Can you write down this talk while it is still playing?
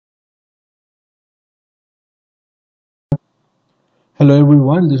Hello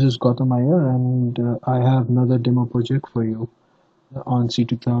everyone, this is Gautam Iyer and I have another demo project for you on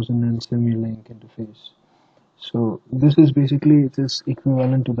C2000 and Simulink interface. So this is basically it is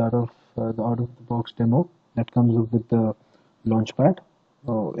equivalent to that of the out-of-the-box demo that comes up with the Launchpad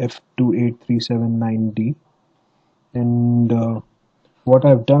F28379D, and what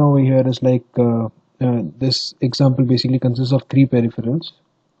I've done over here is this example basically consists of three peripherals,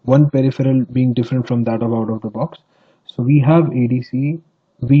 one peripheral being different from that of out of the box. So we have ADC,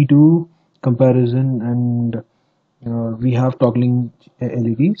 we do comparison, and we have toggling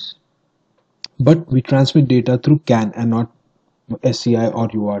LEDs, but we transmit data through CAN and not SCI or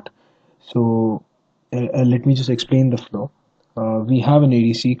UART. So let me just explain the flow. We have an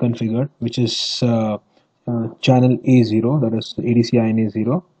ADC configured, which is channel A0, that is ADC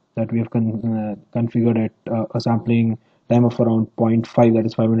INA0, that we have configured at a sampling time of around 0.5, that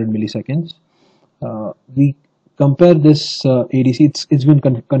is 500 milliseconds. We compare this ADC, it's been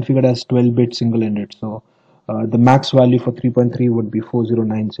configured as 12-bit single-ended, so the max value for 3.3 would be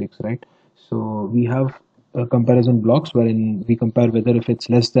 4096, right? So we have comparison blocks wherein we compare whether if it's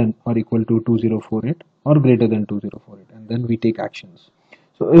less than or equal to 2048 or greater than 2048, and then we take actions.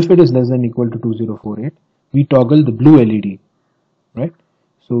 So if it is less than equal to 2048, we toggle the blue LED, right?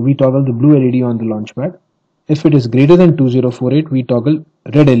 So we toggle the blue LED on the Launchpad. If it is greater than 2048, we toggle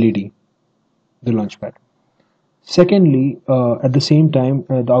red LED, the Launchpad. Secondly, at the same time,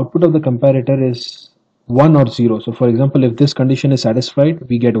 the output of the comparator is 1 or 0. So for example, if this condition is satisfied,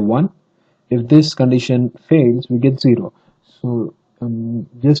 we get a 1. If this condition fails, we get 0. So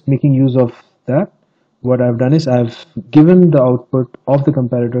just making use of that, what I've done is I've given the output of the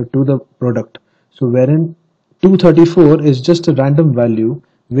comparator to the product. So wherein 234 is just a random value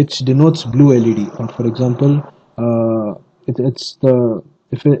which denotes blue LED. Or for example, it's the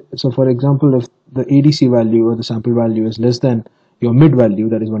so for example, if the ADC value or the sample value is less than your mid value,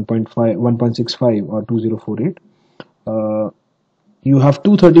 that is 1.5, 1.65 or 2048, you have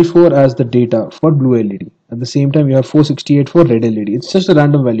 234 as the data for blue LED. At the same time, you have 468 for red LED. It's just a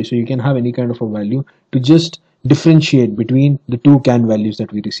random value, so you can have any kind of a value to just differentiate between the two CAN values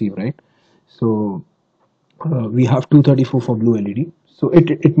that we receive, right? So we have 234 for blue LED. So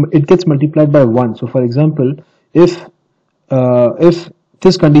it gets multiplied by 1. So for example, if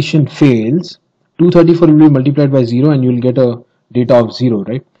this condition fails, 234 will be multiplied by 0 and you will get a data of 0,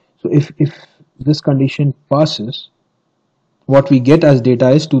 right? So if this condition passes, what we get as data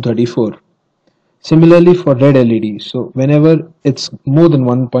is 234. Similarly for red LED, so whenever it's more than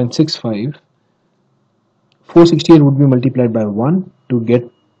 1.65, 468 would be multiplied by 1 to get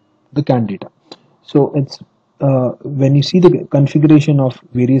the CAN data. So it's when you see the configuration of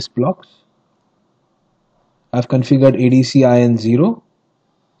various blocks, I've configured ADC IN0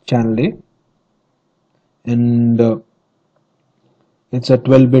 channel A, and it's a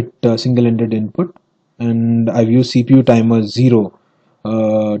 12-bit single-ended input, and I've used CPU timer 0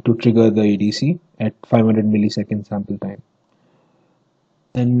 to trigger the ADC at 500 millisecond sample time.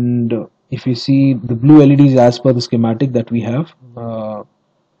 And if you see the blue LEDs as per the schematic that we have,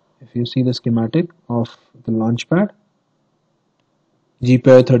 if you see the schematic of the Launchpad,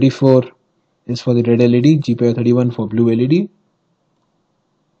 GPIO 34 is for the red LED, GPIO 31 for blue LED.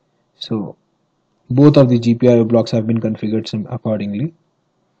 So both of the GPIO blocks have been configured accordingly.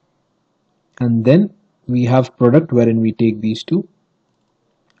 And then we have product wherein we take these two,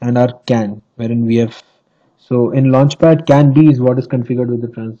 and our CAN wherein we have, so in Launchpad CAN B is what is configured with the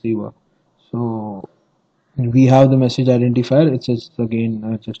transceiver. So we have the message identifier. It's just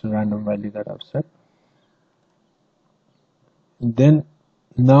again just a random value that I've set. And then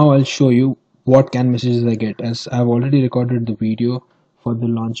now I'll show you what CAN messages I get, as I've already recorded the video for the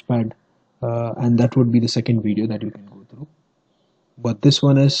Launchpad, and that would be the second video that you can go through. But this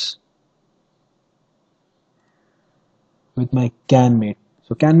one is with my CANmate.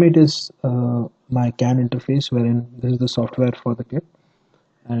 So CANmate is my CAN interface, wherein this is the software for the kit.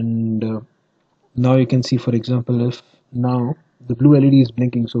 And now you can see, for example, if now the blue LED is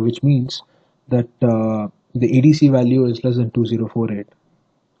blinking, so which means that the ADC value is less than 2048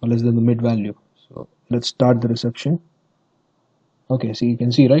 or less than the mid value. So let's start the reception. Okay, so you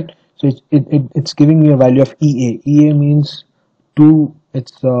can see, right? So it's giving me a value of EA. EA means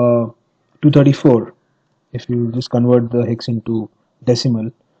 234. If you just convert the hex into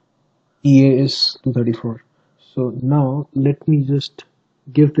decimal, EA is 234. So now let me just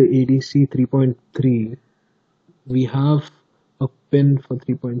give the ADC 3.3. We have a pin for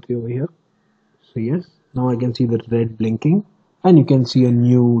 3.3 over here. So yes, now I can see the red blinking, and you can see a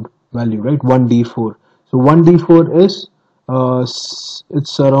new value, right? 1D4. So 1D4 is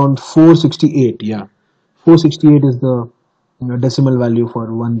it's around 468. Yeah, 468 is the decimal value for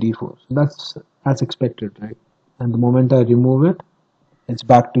 1d4. So that's as expected, right? And the moment I remove it, it's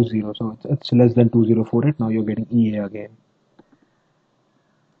back to 0. So it's less than 2048. Now you're getting EA again.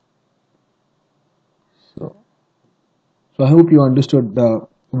 So, so I hope you understood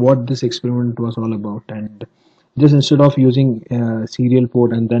what this experiment was all about. And just instead of using serial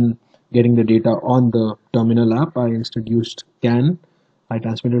port and then getting the data on the terminal app, I instead used CAN. I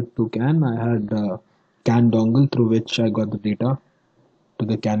transmitted to CAN. I had CAN dongle through which I got the data to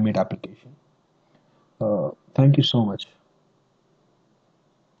the CANmate application. Thank you so much.